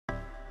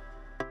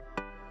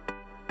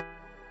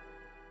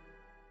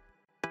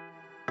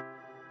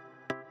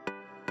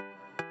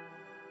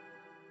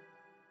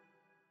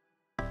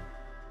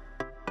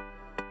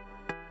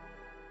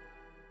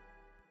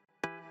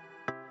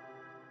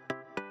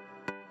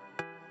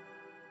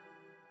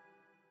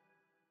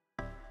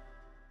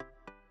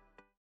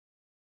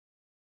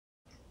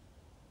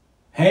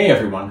Hey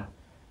everyone!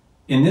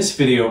 In this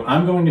video,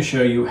 I'm going to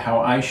show you how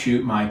I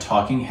shoot my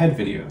talking head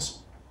videos.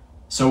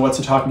 So what's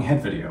a talking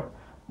head video?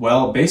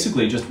 Well,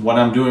 basically just what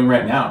I'm doing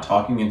right now,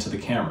 talking into the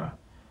camera.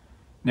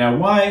 Now,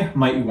 why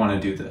might you want to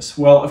do this?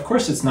 Well, of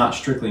course it's not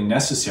strictly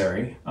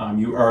necessary.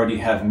 You already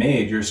have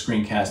made your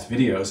screencast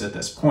videos at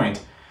this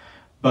point.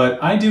 But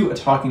I do a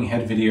talking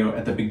head video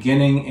at the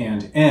beginning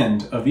and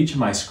end of each of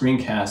my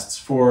screencasts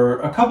for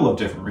a couple of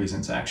different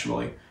reasons,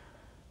 actually.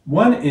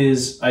 One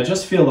is I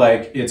just feel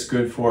like it's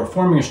good for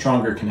forming a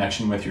stronger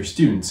connection with your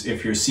students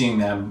if you're seeing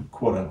them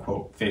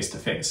quote-unquote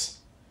face-to-face.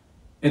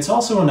 It's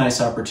also a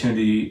nice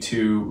opportunity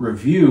to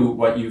review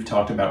what you've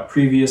talked about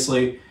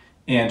previously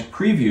and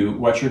preview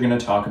what you're going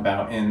to talk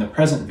about in the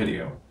present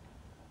video.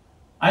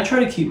 I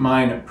try to keep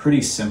mine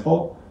pretty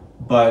simple,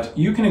 but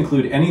you can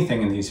include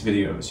anything in these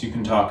videos. You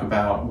can talk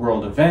about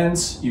world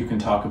events, you can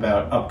talk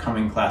about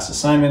upcoming class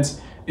assignments.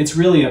 It's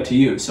really up to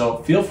you, so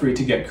feel free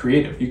to get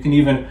creative. You can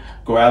even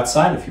go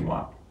outside if you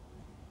want.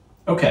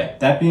 Okay,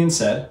 that being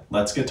said,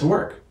 let's get to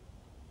work.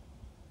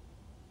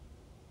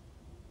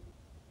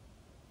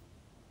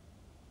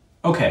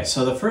 Okay,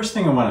 so the first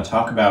thing I want to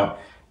talk about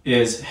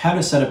is how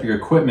to set up your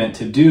equipment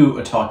to do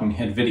a talking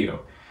head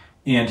video.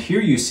 And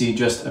here you see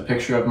just a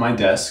picture of my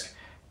desk,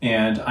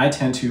 and I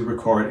tend to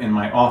record in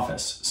my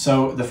office.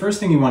 So the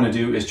first thing you want to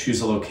do is choose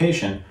a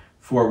location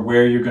for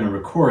where you're going to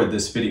record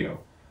this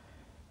video.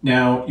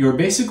 Now, you're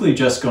basically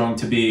just going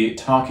to be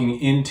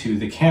talking into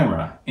the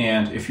camera,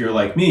 and if you're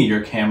like me,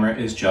 your camera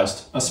is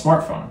just a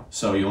smartphone.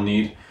 So you'll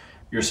need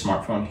your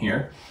smartphone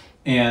here,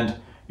 and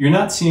you're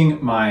not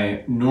seeing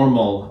my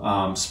normal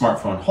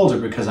smartphone holder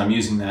because I'm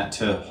using that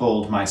to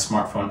hold my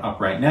smartphone up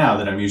right now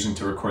that I'm using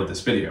to record this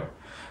video.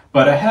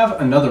 But I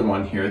have another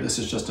one here. This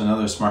is just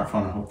another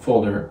smartphone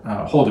holder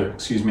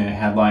I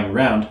had lying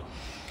around,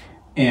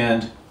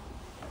 and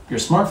your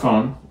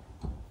smartphone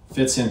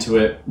fits into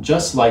it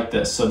just like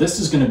this. So this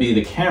is going to be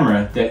the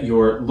camera that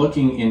you're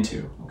looking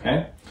into,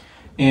 okay?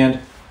 And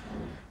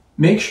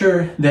make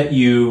sure that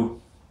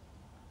you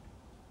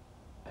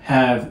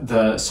have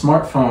the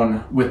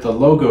smartphone with the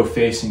logo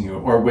facing you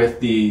or with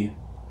the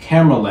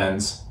camera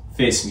lens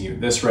facing you,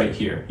 this right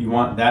here. You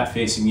want that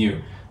facing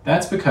you.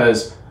 That's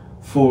because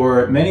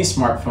for many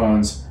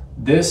smartphones,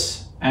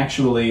 this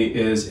actually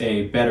is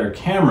a better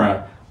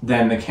camera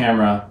than the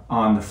camera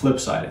on the flip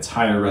side. It's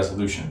higher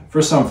resolution,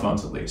 for some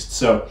phones at least.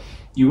 So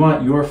you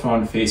want your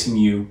phone facing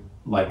you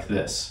like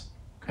this,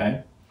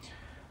 okay?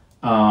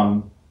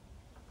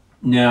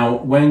 Now,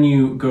 when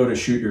you go to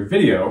shoot your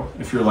video,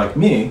 if you're like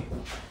me,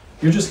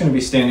 you're just gonna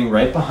be standing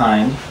right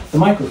behind the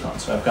microphone.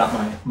 So I've got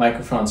my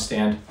microphone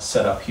stand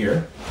set up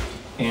here,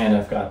 and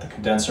I've got the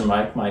condenser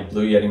mic, my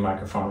Blue Yeti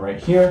microphone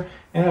right here,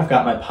 and I've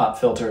got my pop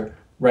filter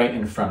right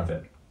in front of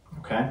it,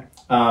 okay?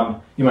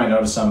 You might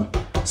notice I'm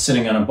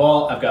sitting on a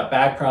ball. I've got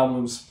back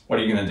problems. What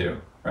are you gonna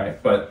do,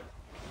 right? But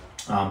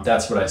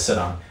that's what I sit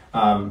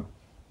on.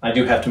 I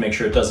do have to make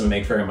sure it doesn't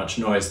make very much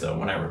noise though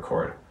when I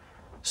record.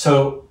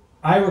 So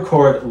I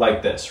record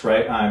like this,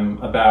 right? I'm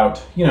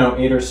about,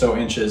 8 or so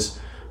inches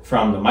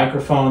from the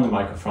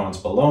microphone's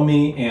below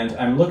me, and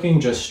I'm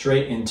looking just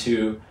straight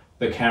into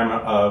the camera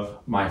of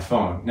my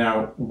phone.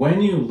 Now,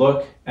 when you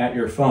look at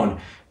your phone,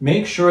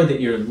 make sure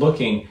that you're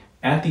looking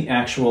at the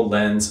actual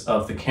lens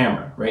of the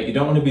camera, right? You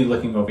don't want to be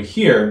looking over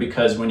here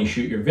because when you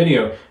shoot your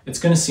video, it's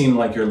going to seem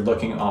like you're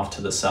looking off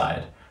to the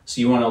side.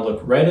 So you want to look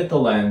right at the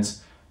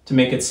lens to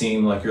make it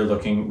seem like you're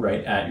looking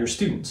right at your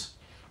students.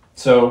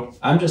 So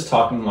I'm just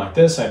talking like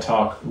this. I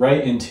talk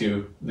right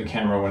into the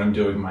camera when I'm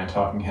doing my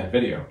talking head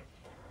video.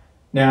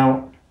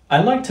 Now,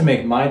 I like to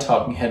make my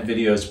talking head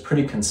videos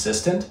pretty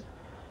consistent.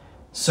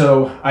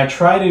 So I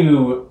try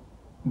to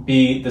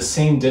be the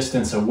same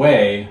distance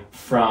away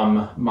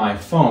from my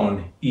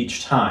phone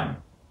each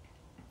time.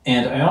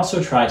 And I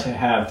also try to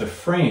have the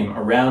frame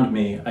around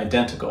me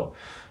identical.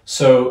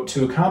 So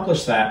to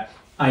accomplish that,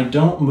 I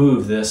don't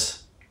move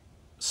this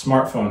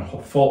smartphone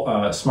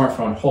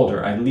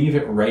holder. I leave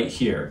it right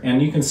here.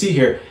 And you can see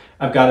here,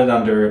 I've got it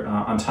under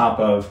on top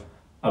of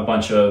a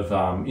bunch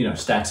of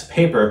stacks of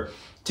paper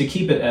to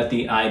keep it at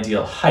the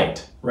ideal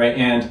height, right?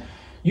 And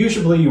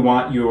usually you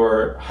want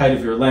your height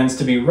of your lens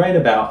to be right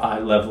about eye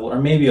level or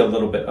maybe a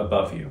little bit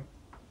above you.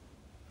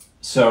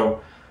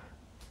 So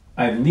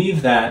I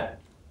leave that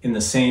in the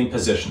same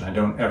position. I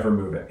don't ever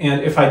move it.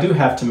 And if I do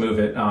have to move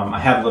it, I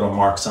have little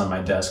marks on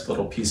my desk,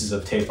 little pieces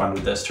of tape under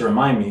this to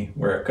remind me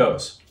where it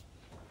goes.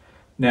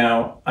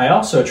 Now, I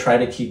also try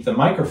to keep the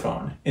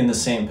microphone in the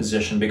same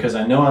position because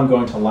I know I'm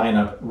going to line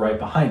up right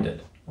behind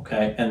it,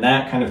 okay? And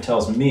that kind of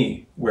tells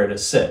me where to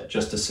sit,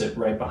 just to sit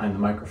right behind the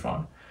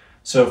microphone.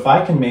 So if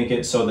I can make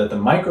it so that the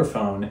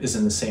microphone is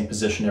in the same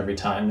position every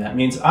time, that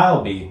means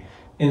I'll be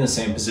in the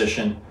same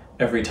position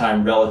every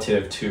time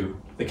relative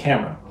to the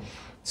camera.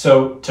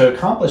 So to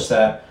accomplish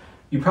that,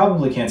 you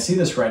probably can't see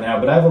this right now,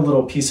 but I have a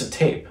little piece of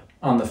tape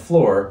on the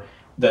floor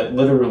that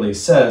literally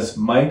says,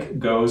 mic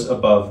goes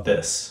above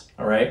this,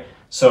 all right?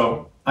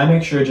 So I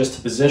make sure just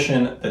to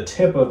position the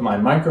tip of my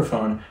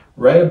microphone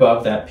right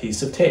above that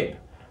piece of tape.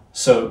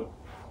 So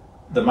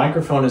the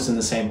microphone is in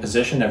the same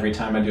position every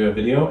time I do a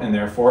video, and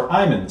therefore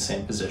I'm in the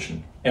same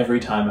position every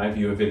time I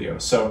view a video.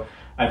 So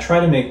I try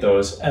to make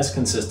those as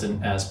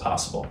consistent as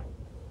possible.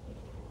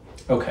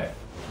 Okay,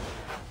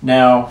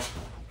 now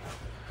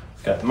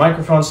I've got the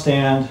microphone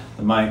stand,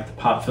 the mic, the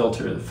pop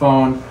filter, the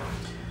phone.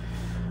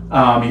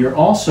 You're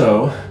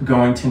also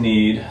going to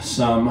need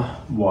some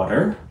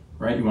water,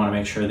 right? You want to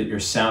make sure that you're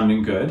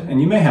sounding good,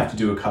 and you may have to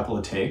do a couple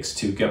of takes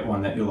to get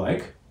one that you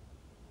like.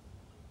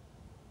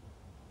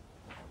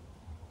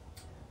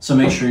 So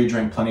make sure you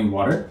drink plenty of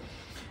water.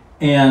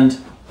 And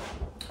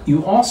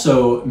you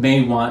also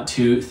may want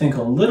to think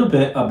a little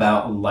bit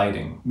about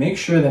lighting. Make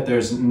sure that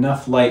there's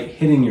enough light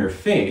hitting your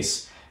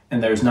face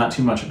and there's not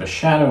too much of a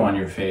shadow on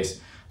your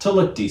face to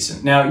look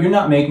decent. Now, you're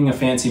not making a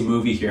fancy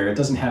movie here. It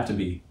doesn't have to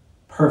be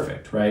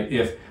perfect, right?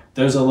 If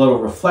there's a little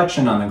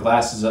reflection on the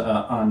glasses,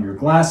 on your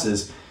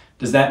glasses,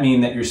 does that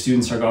mean that your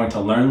students are going to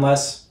learn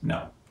less?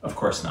 No, of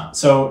course not.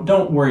 So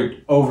don't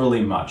worry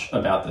overly much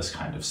about this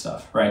kind of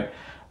stuff, right?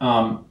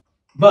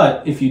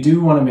 But if you do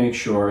want to make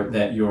sure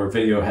that your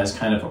video has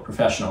kind of a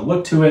professional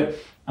look to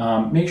it,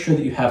 make sure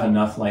that you have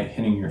enough light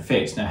hitting your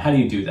face. Now, how do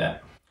you do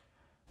that?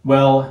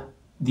 Well,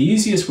 the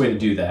easiest way to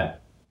do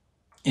that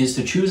is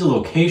to choose a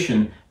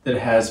location that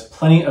has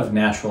plenty of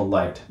natural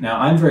light. Now,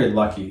 I'm very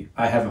lucky.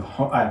 I have a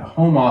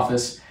home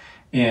office,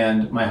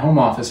 and my home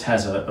office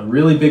has a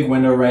really big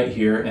window right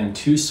here and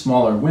two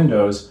smaller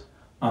windows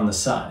on the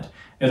side.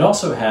 It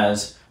also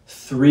has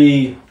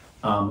three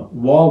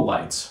wall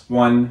lights,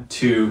 1,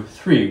 2,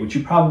 3, which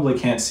you probably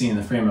can't see in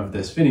the frame of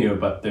this video,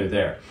 but they're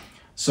there.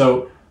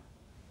 So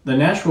the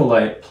natural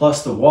light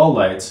plus the wall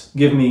lights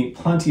give me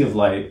plenty of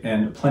light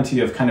and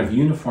plenty of kind of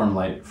uniform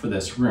light for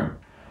this room.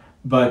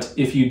 But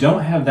if you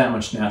don't have that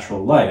much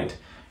natural light,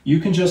 you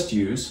can just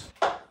use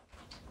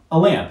a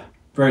lamp.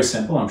 Very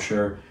simple. I'm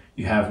sure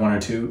you have one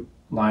or two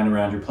lying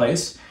around your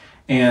place.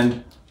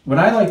 And what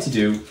I like to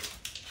do,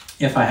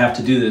 if I have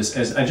to do this,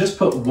 is I just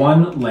put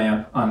one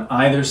lamp on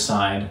either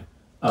side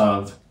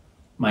of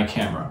my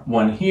camera.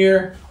 One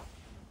here,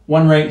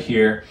 one right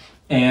here,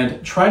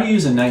 and try to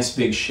use a nice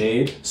big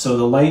shade so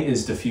the light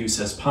is diffuse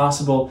as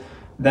possible.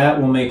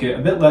 That will make it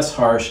a bit less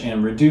harsh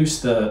and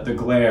reduce the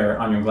glare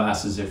on your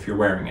glasses if you're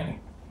wearing any.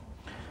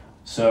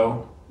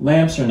 So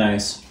lamps are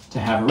nice to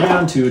have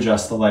around to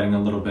adjust the lighting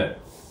a little bit.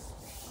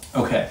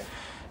 Okay,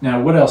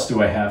 now what else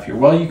do I have here?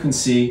 Well, you can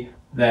see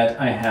that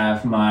I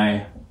have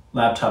my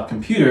laptop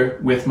computer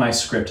with my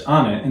script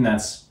on it, and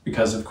that's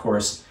because, of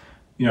course,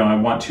 I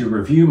want to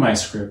review my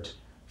script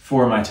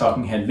for my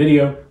talking head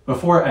video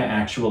before I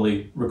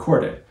actually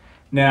record it.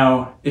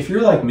 Now, if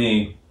you're like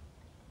me,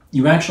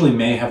 you actually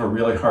may have a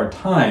really hard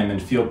time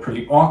and feel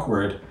pretty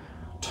awkward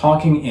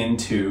talking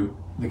into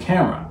the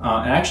camera.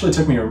 It actually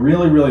took me a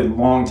really, really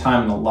long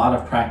time and a lot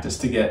of practice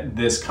to get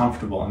this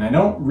comfortable, and I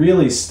don't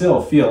really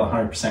still feel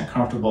 100%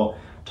 comfortable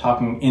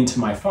talking into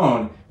my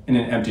phone in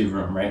an empty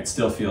room, right? It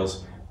still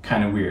feels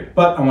kind of weird,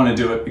 but I want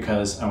to do it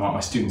because I want my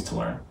students to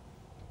learn.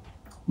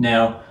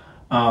 Now,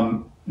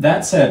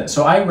 that said,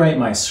 so I write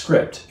my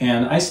script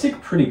and I stick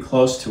pretty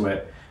close to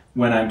it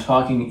when I'm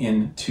talking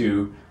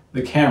into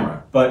the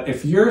camera. But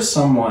if you're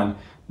someone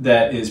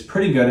that is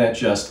pretty good at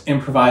just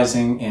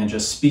improvising and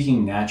just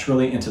speaking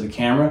naturally into the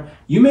camera,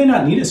 you may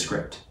not need a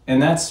script, and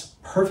that's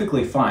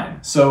perfectly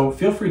fine. So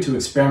feel free to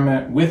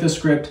experiment with a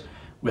script,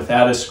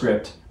 without a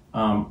script,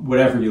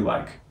 whatever you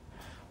like.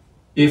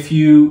 If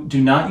you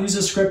do not use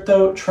a script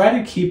though, try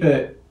to keep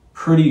it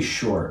pretty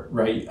short,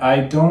 right?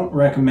 I don't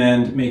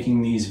recommend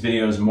making these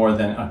videos more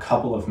than a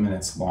couple of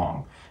minutes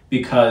long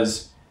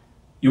because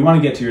you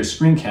want to get to your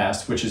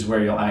screencast, which is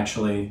where you'll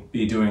actually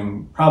be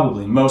doing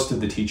probably most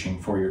of the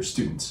teaching for your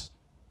students.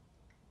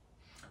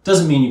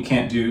 Doesn't mean you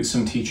can't do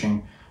some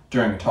teaching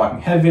during a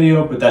talking head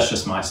video, but that's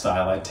just my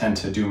style. I tend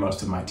to do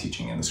most of my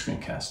teaching in the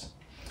screencast.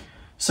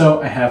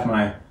 So I have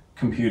my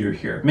computer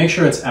here. Make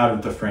sure it's out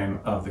of the frame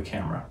of the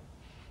camera.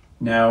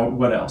 Now,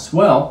 what else?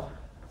 Well,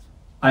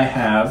 I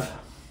have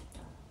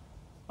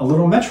a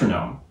little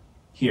metronome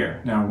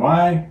here. Now,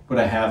 why would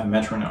I have a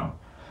metronome?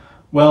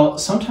 Well,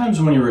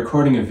 sometimes when you're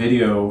recording a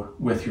video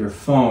with your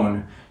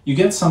phone, you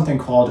get something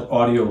called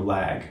audio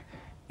lag.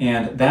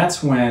 And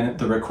that's when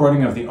the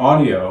recording of the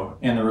audio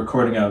and the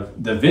recording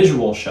of the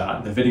visual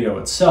shot, the video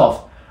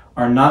itself,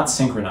 are not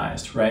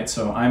synchronized, right?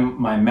 So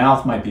my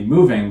mouth might be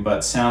moving,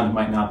 but sound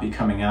might not be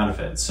coming out of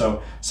it.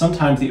 So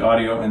sometimes the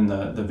audio and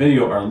the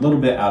video are a little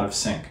bit out of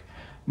sync.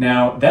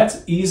 Now,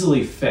 that's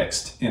easily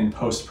fixed in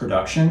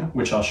post-production,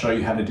 which I'll show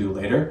you how to do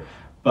later.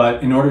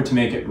 But in order to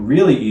make it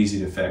really easy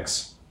to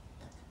fix,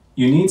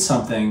 you need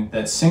something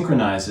that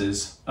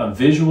synchronizes a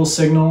visual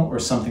signal or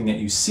something that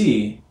you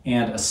see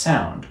and a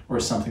sound or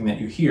something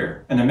that you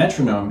hear. And a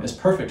metronome is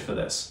perfect for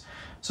this.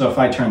 So if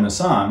I turn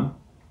this on,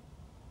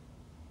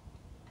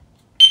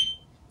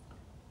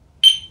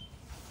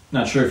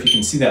 not sure if you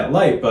can see that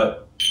light,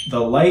 but the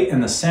light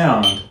and the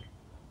sound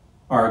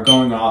are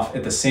going off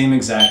at the same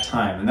exact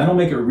time. And that'll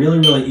make it really,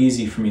 really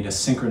easy for me to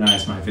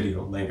synchronize my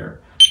video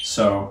later.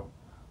 So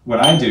what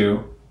I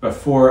do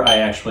before I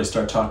actually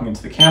start talking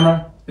into the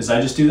camera is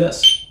I just do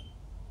this.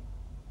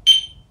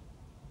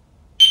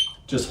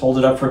 just hold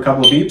it up for a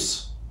couple of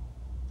beeps.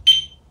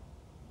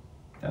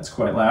 That's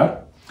quite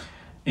loud.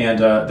 And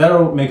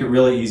that'll make it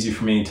really easy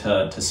for me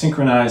to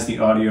synchronize the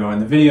audio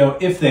and the video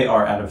if they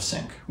are out of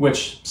sync,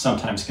 which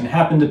sometimes can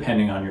happen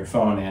depending on your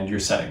phone and your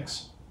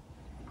settings.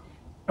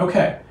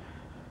 Okay,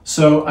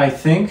 so I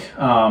think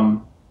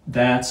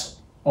that's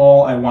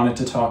all I wanted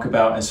to talk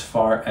about as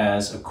far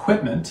as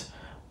equipment.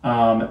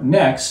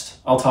 Next,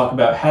 I'll talk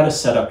about how to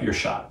set up your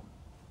shot.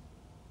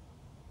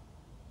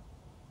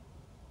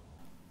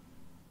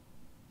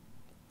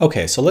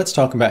 Okay, so let's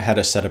talk about how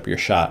to set up your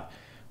shot.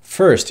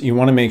 First, you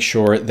want to make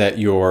sure that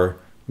your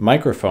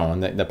microphone,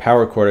 that the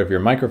power cord of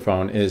your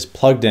microphone is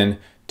plugged in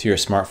to your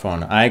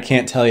smartphone. I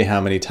can't tell you how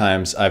many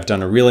times I've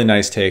done a really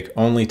nice take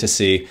only to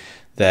see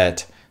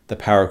that the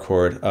power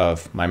cord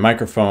of my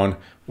microphone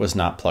was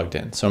not plugged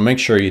in. So make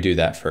sure you do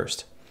that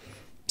first.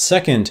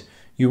 Second,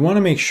 you want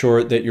to make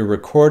sure that you're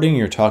recording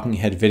your talking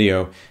head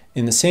video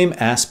in the same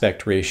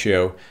aspect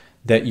ratio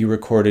that you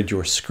recorded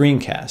your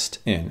screencast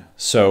in.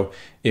 So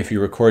if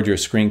you record your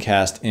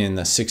screencast in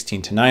the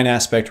 16:9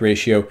 aspect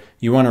ratio,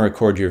 you want to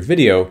record your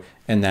video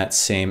in that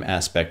same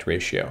aspect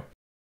ratio.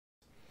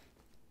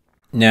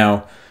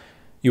 Now,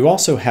 you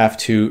also have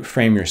to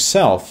frame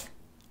yourself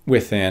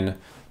within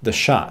the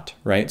shot,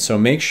 right? So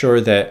make sure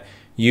that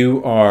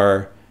you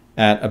are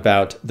at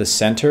about the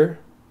center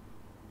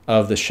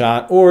of the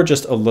shot or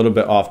just a little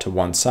bit off to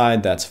one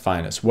side. That's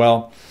fine as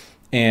well.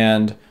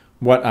 And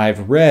what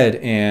I've read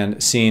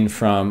and seen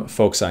from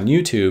folks on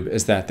YouTube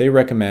is that they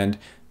recommend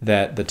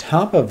that the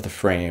top of the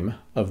frame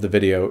of the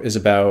video is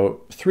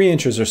about 3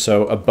 inches or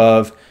so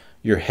above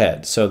your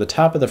head. So the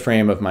top of the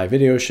frame of my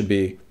video should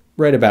be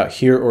right about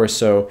here or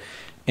so,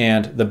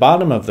 and the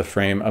bottom of the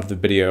frame of the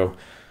video,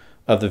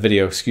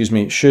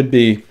 should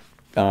be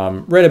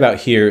right about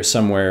here,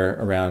 somewhere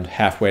around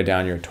halfway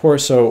down your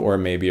torso or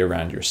maybe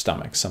around your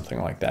stomach. Something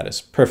like that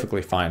is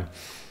perfectly fine.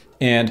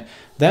 And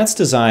that's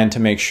designed to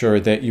make sure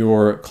that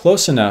you're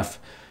close enough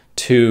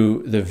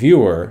to the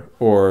viewer,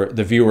 or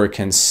the viewer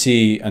can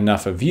see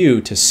enough of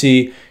you to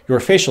see your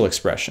facial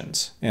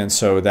expressions. And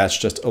so that's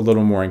just a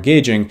little more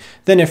engaging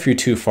than if you're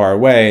too far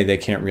away, they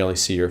can't really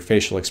see your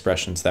facial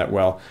expressions that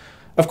well.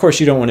 Of course,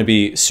 you don't want to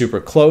be super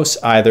close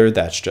either.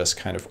 That's just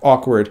kind of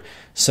awkward.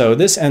 So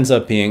this ends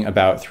up being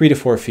about 3 to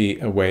 4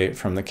 feet away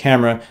from the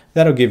camera.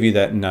 That'll give you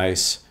that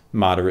nice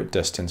moderate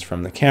distance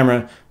from the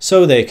camera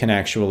so they can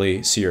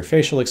actually see your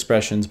facial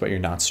expressions, but you're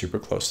not super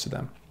close to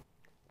them.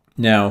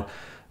 Now,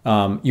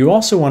 you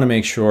also want to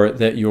make sure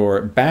that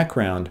your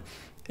background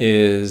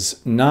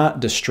is not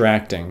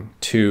distracting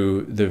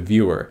to the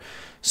viewer.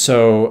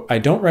 So I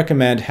don't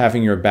recommend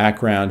having your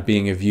background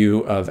being a view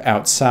of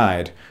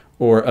outside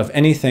or of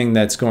anything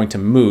that's going to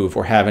move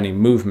or have any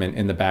movement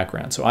in the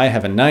background. So I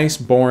have a nice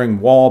boring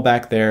wall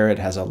back there. It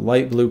has a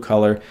light blue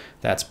color.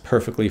 That's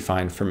perfectly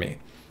fine for me.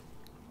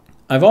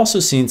 I've also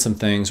seen some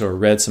things or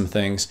read some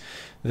things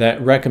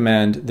that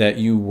recommend that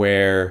you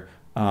wear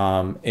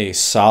a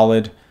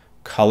solid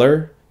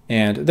color,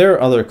 and there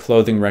are other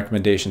clothing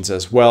recommendations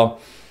as well.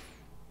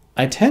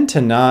 I tend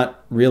to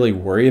not really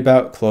worry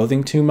about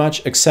clothing too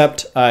much,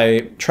 except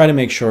I try to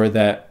make sure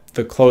that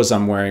the clothes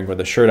I'm wearing or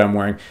the shirt I'm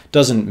wearing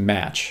doesn't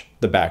match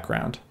the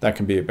background. That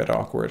can be a bit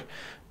awkward.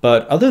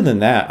 But other than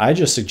that, I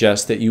just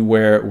suggest that you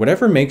wear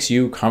whatever makes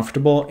you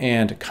comfortable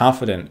and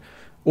confident,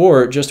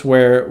 or just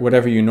wear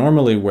whatever you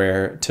normally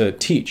wear to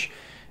teach.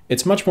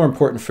 It's much more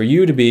important for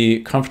you to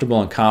be comfortable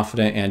and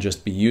confident and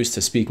just be used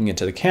to speaking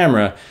into the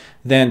camera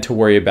than to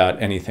worry about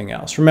anything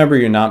else. Remember,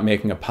 you're not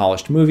making a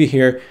polished movie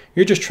here.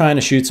 You're just trying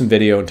to shoot some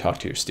video and talk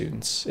to your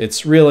students.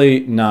 It's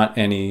really not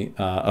any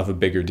of a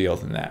bigger deal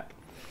than that.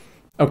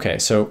 Okay,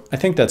 so I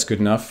think that's good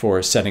enough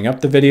for setting up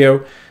the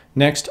video.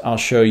 Next, I'll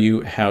show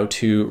you how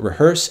to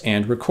rehearse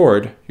and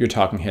record your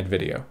talking head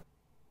video.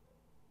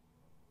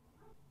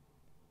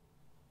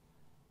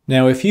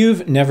 Now, if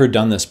you've never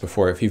done this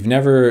before, if you've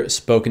never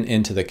spoken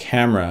into the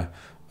camera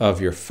of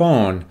your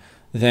phone,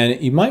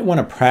 then you might want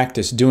to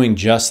practice doing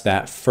just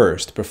that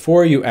first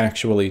before you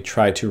actually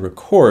try to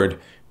record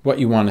what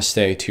you want to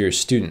say to your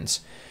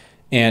students.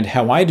 And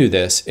how I do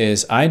this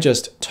is I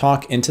just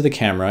talk into the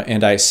camera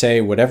and I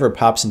say whatever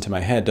pops into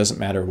my head. Doesn't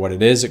matter what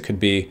it is. It could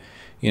be,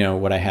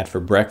 what I had for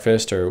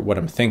breakfast or what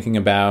I'm thinking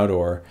about,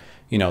 or,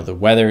 the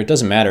weather. It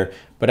doesn't matter.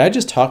 But I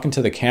just talk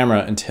into the camera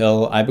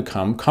until I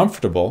become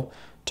comfortable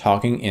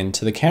talking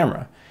into the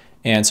camera.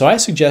 And so I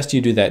suggest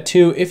you do that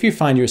too if you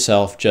find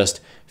yourself just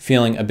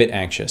feeling a bit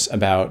anxious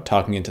about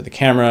talking into the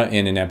camera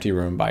in an empty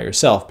room by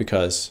yourself,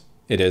 because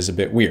it is a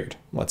bit weird,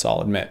 let's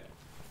all admit.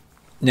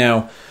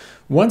 Now,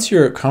 once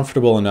you're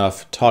comfortable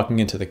enough talking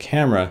into the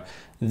camera,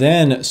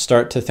 then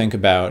start to think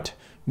about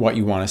what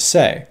you want to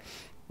say.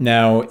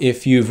 Now,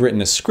 if you've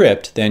written a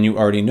script, then you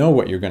already know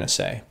what you're going to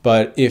say.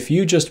 But if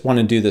you just want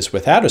to do this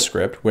without a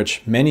script,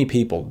 which many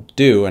people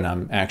do, and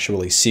I'm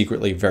actually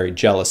secretly very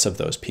jealous of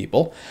those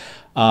people,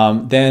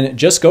 then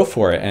just go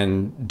for it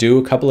and do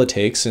a couple of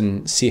takes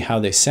and see how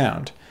they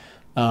sound.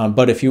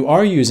 But if you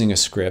are using a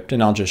script,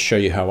 and I'll just show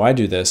you how I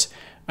do this,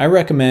 I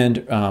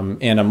recommend,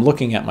 and I'm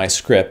looking at my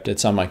script,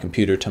 it's on my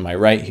computer to my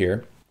right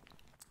here.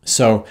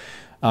 So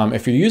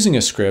if you're using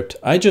a script,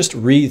 I just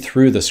read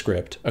through the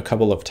script a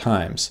couple of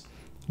times.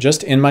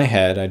 Just in my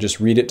head, I just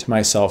read it to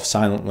myself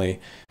silently,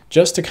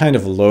 just to kind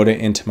of load it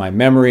into my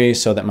memory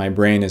so that my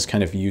brain is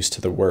kind of used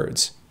to the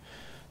words.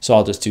 So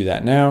I'll just do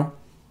that now.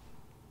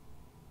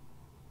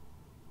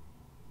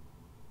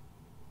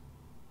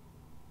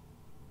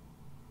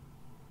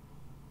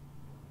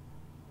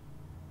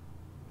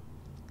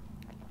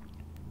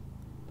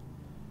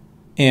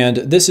 And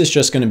this is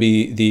just going to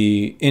be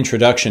the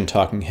introduction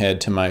talking head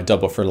to my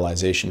double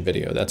fertilization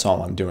video. That's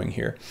all I'm doing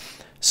here.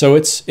 So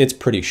it's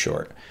pretty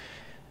short.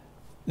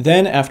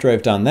 Then after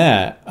I've done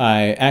that,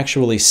 I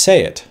actually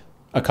say it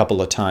a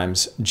couple of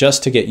times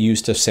just to get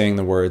used to saying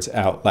the words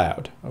out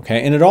loud.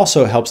 Okay, and it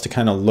also helps to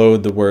kind of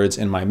load the words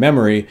in my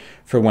memory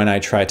for when I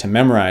try to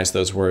memorize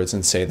those words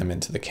and say them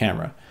into the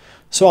camera.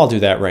 So I'll do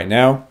that right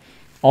now.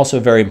 Also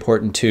very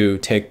important to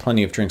take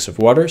plenty of drinks of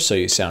water so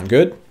you sound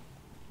good.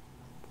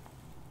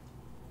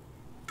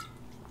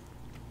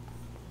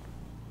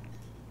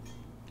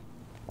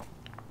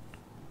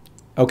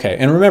 Okay,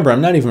 and remember,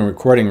 I'm not even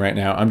recording right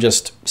now. I'm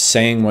just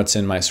saying what's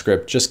in my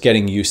script, just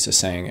getting used to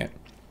saying it.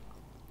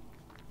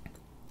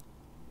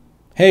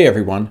 Hey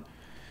everyone.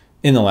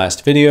 In the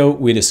last video,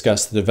 we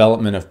discussed the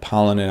development of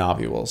pollen and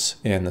ovules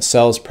and the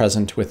cells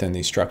present within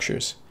these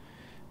structures.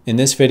 In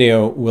this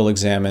video, we'll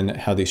examine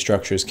how these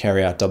structures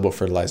carry out double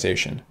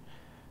fertilization.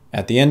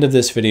 At the end of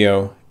this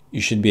video,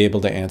 you should be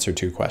able to answer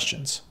 2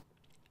 questions.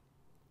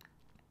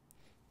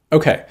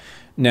 Okay,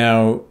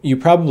 now you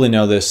probably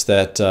know this,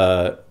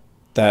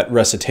 that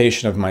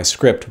recitation of my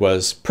script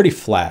was pretty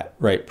flat,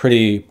 right?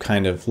 Pretty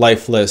kind of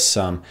lifeless,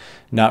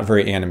 not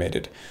very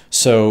animated.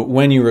 So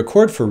when you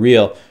record for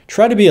real,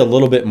 try to be a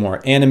little bit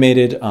more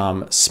animated,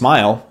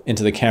 smile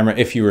into the camera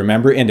if you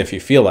remember and if you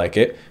feel like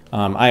it.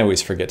 I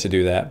always forget to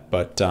do that,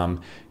 but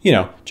you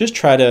know, just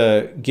try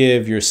to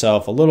give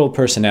yourself a little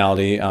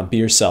personality, be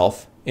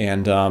yourself,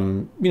 and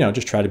you know,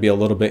 just try to be a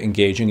little bit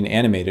engaging and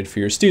animated for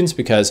your students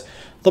because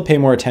they'll pay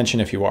more attention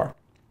if you are.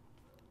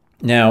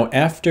 Now,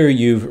 after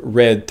you've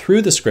read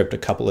through the script a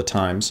couple of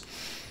times,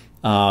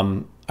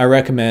 I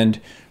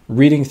recommend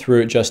reading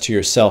through it just to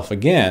yourself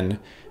again,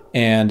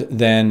 and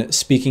then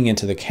speaking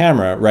into the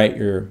camera, right?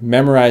 You're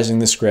memorizing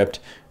the script,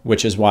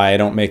 which is why I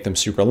don't make them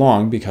super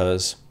long,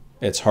 because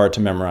it's hard to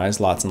memorize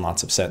lots and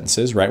lots of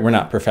sentences, right? We're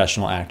not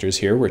professional actors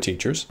here, we're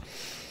teachers.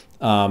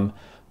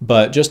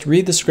 But just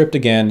read the script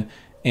again,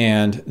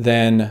 and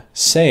then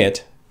say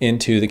it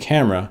into the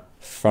camera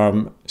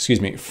from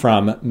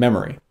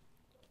memory.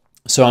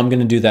 So I'm going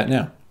to do that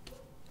now.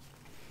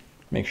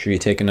 Make sure you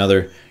take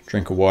another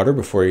drink of water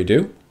before you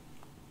do.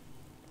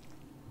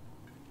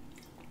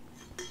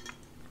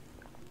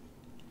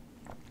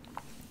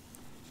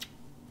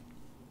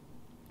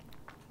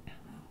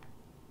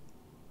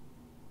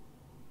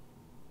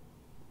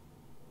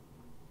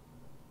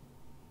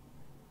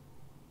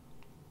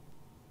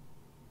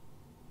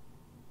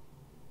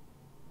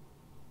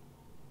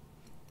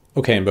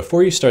 Okay, and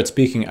before you start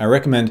speaking, I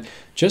recommend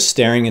just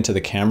staring into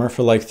the camera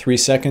for like 3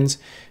 seconds,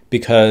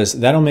 because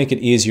that'll make it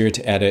easier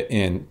to edit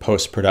in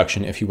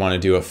post-production if you want to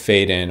do a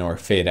fade in or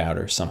fade out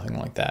or something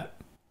like that.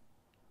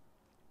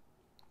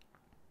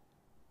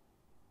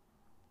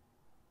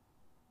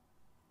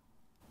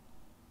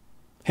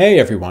 Hey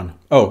everyone.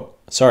 Oh,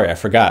 sorry, I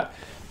forgot.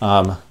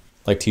 I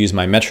like to use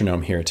my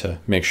metronome here to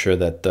make sure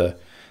that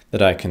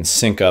that I can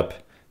sync up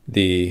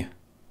the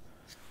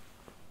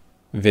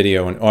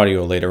video and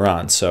audio later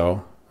on.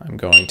 So I'm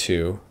going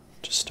to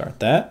just start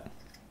that.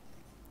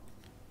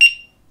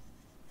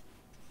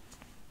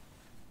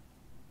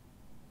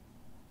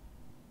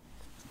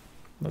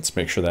 Let's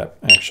make sure that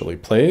actually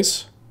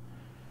plays.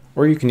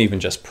 Or you can even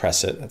just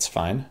press it, that's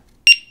fine.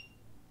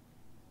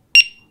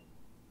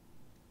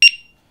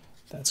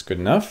 That's good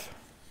enough.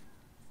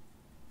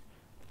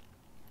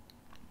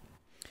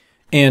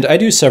 And I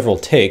do several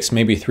takes,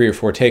 maybe 3 or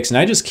 4 takes, and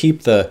I just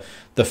keep the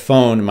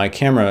phone, my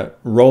camera,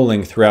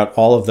 rolling throughout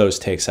all of those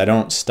takes. I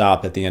don't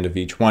stop at the end of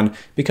each one,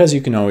 because you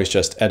can always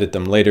just edit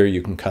them later,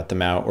 you can cut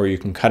them out, or you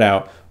can cut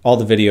out all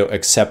the video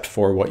except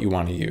for what you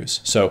want to use.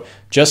 So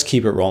just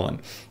keep it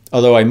rolling.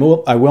 Although I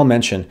will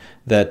mention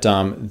that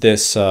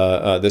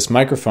this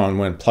microphone,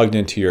 when plugged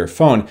into your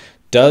phone,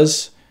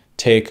 does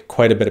take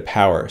quite a bit of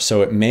power,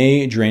 so it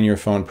may drain your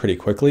phone pretty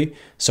quickly.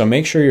 So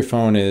make sure your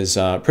phone is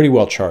pretty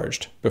well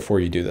charged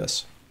before you do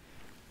this.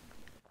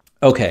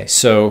 Okay,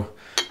 so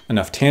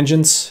enough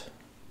tangents.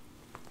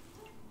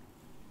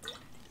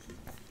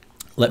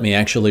 Let me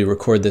actually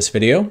record this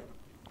video.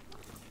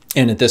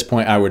 And at this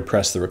point, I would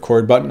press the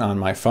record button on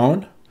my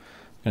phone.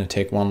 I'm going to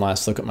take one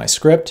last look at my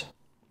script.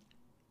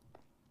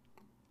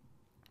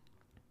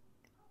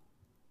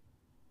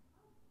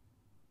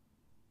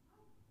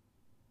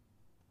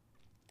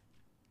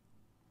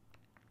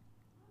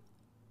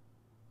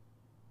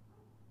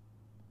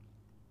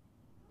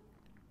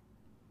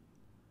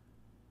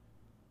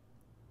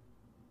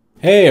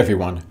 Hey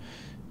everyone.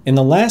 In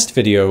the last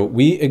video,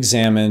 we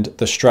examined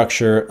the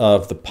structure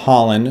of the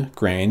pollen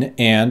grain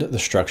and the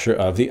structure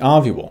of the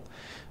ovule.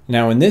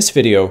 Now in this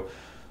video,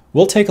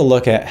 we'll take a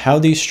look at how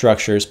these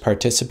structures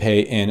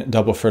participate in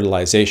double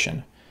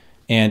fertilization.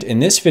 And in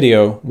this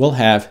video, we'll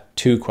have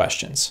 2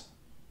 questions.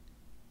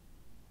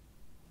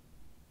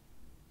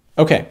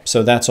 Okay,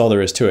 so that's all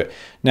there is to it.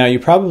 Now, you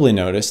probably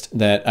noticed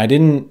that I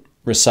didn't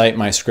recite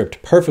my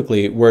script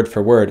perfectly word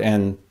for word,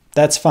 and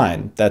that's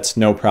fine. That's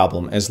no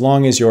problem. As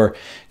long as you're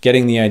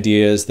getting the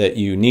ideas that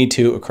you need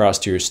to across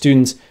to your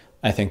students,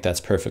 I think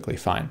that's perfectly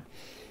fine.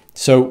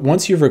 So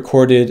once you've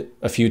recorded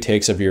a few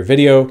takes of your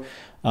video,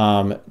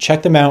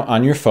 check them out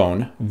on your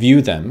phone,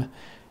 view them,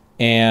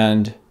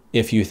 and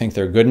if you think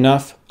they're good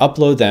enough,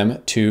 upload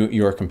them to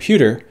your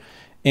computer.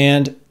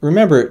 And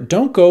remember,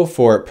 don't go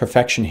for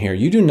perfection here.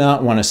 You do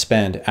not want to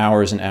spend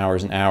hours and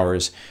hours and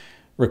hours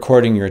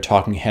recording your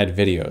talking head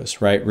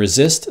videos, right?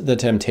 Resist the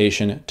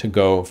temptation to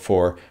go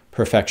for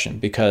perfection,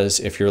 because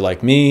if you're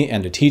like me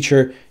and a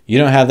teacher, you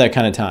don't have that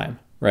kind of time,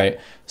 right?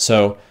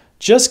 So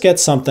just get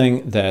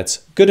something that's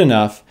good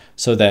enough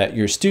so that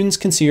your students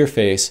can see your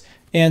face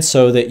and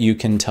so that you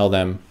can tell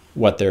them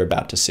what they're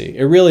about to see.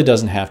 It really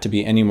doesn't have to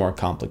be any more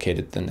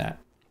complicated than that.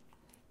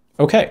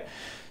 Okay.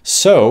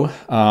 So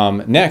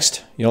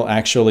next, you'll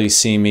actually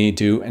see me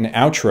do an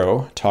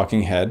outro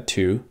talking head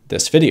to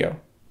this video.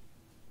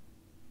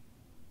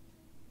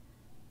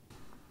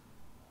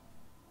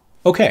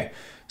 Okay,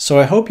 so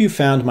I hope you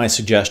found my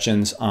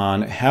suggestions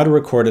on how to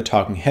record a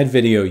talking head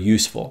video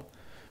useful.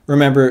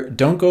 Remember,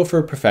 don't go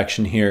for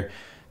perfection here.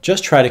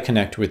 Just try to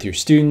connect with your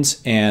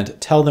students and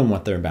tell them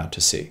what they're about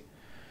to see.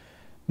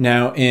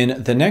 Now,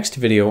 in the next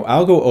video,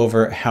 I'll go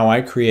over how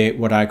I create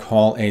what I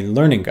call a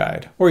learning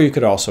guide, or you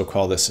could also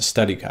call this a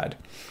study guide.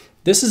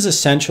 This is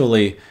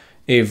essentially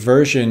a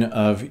version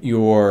of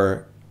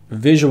your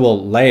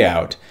visual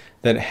layout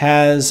that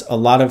has a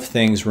lot of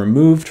things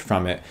removed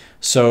from it.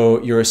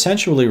 So you're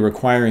essentially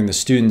requiring the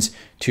students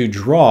to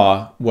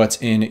draw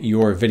what's in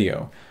your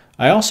video.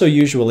 I also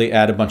usually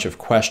add a bunch of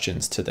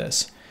questions to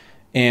this.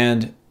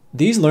 And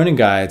these learning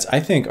guides,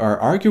 I think, are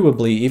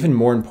arguably even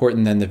more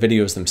important than the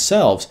videos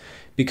themselves,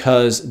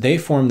 because they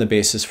form the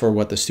basis for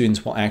what the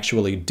students will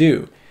actually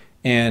do.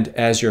 And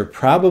as you're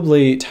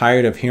probably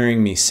tired of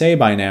hearing me say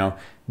by now,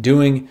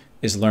 doing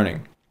is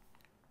learning.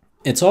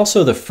 It's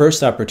also the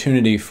first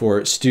opportunity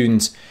for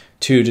students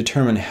to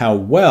determine how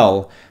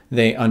well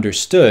they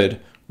understood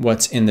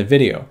what's in the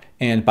video.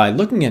 And by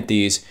looking at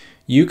these,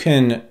 you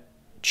can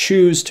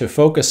choose to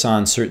focus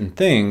on certain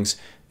things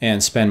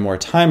and spend more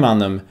time on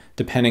them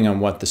depending on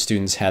what the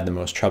students had the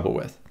most trouble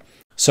with.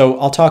 So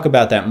I'll talk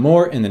about that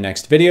more in the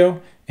next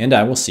video, and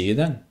I will see you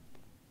then.